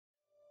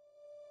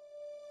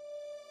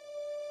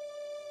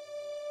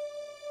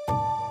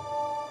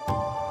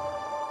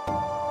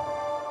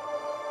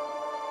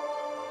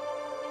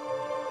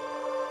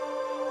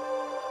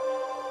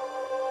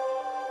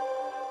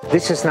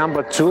This is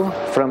number 2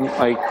 from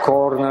a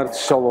corner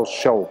solo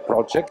show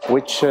project,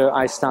 which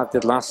I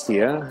started last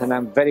year, and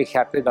I'm very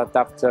happy that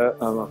after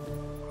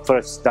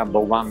first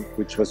number 1,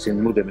 which was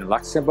in Museo in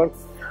Luxembourg,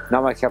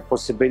 now I have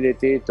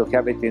possibility to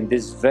have it in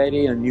this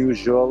very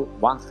unusual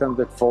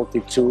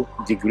 142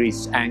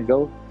 degrees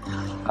angle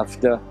of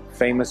the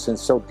famous and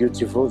so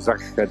beautiful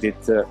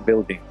Zakhadit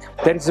building.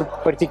 There is a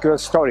particular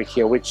story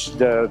here which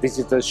the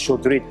visitors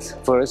should read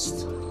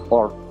first,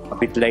 or a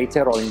bit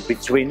later, or in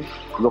between,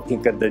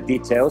 looking at the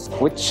details,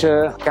 which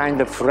kind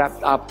of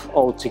wrapped up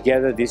all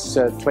together these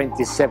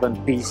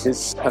 27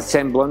 pieces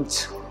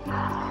assembled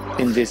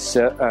in this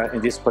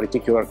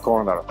particular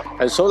corner.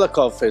 And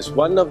Solakov is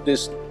one of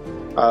these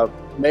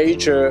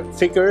major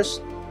figures,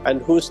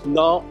 and who's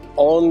not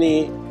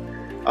only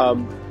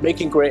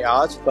making great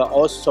art, but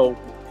also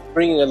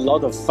bringing a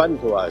lot of fun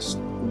to us.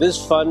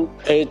 This fun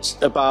is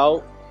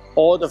about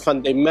all the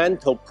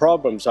fundamental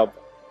problems of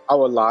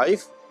our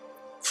life,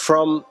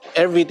 from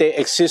everyday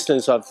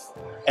existence of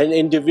an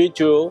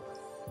individual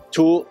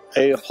to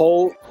a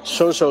whole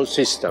social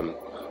system.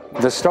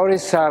 The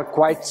stories are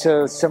quite,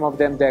 some of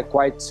them they're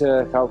quite,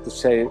 how to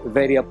say,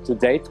 very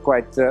up-to-date,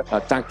 quite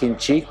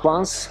tongue-in-cheek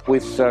ones,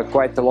 with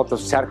quite a lot of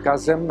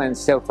sarcasm and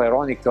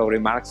self-ironical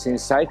remarks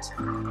inside.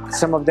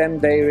 Some of them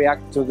they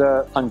react to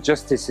the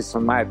injustices,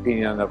 in my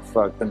opinion, of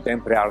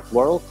contemporary art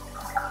world.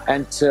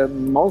 And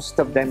most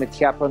of them, it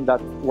happened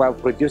that while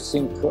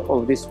producing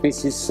all these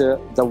pieces,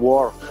 the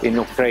war in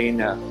Ukraine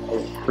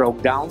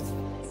broke down.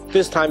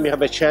 This time we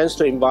have a chance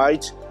to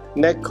invite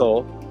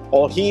Nedko,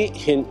 or he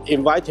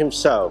invite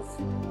himself.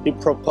 He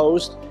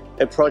proposed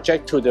a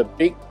project to the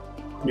big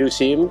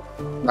museum,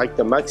 like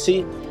the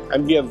Maxi,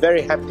 and we are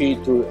very happy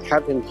to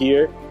have him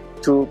here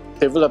to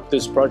develop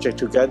this project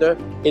together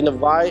in a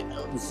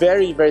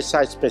very, very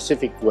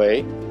site-specific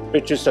way,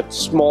 which is a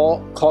small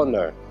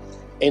corner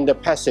in the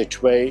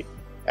passageway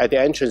at the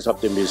entrance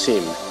of the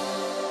museum.